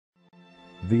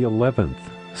The 11th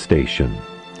station.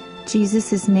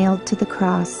 Jesus is nailed to the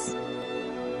cross.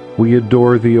 We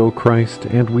adore thee, O Christ,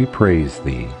 and we praise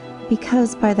thee.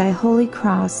 Because by thy holy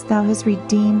cross thou hast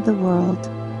redeemed the world.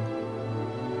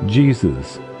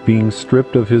 Jesus, being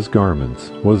stripped of his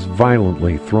garments, was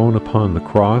violently thrown upon the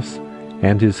cross,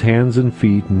 and his hands and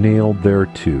feet nailed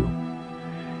thereto.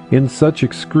 In such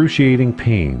excruciating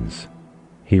pains,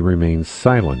 he remained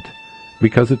silent,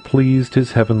 because it pleased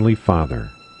his heavenly Father.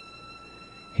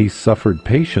 He suffered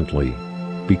patiently,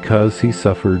 because he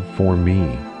suffered for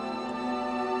me.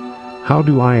 How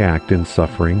do I act in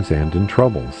sufferings and in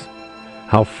troubles?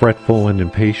 How fretful and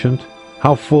impatient,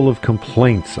 how full of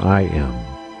complaints I am.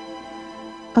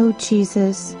 O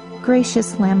Jesus,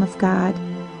 gracious Lamb of God,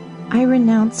 I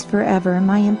renounce forever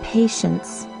my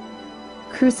impatience.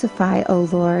 Crucify, O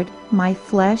Lord, my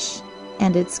flesh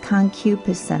and its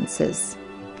concupiscences.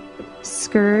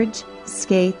 Scourge,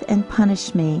 scathe, and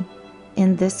punish me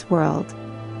in this world.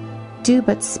 Do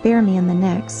but spare me in the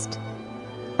next.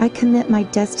 I commit my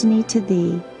destiny to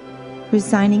thee,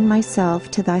 resigning myself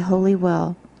to thy holy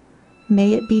will.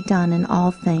 May it be done in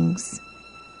all things.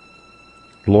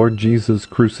 Lord Jesus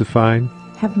crucified,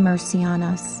 have mercy on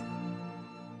us.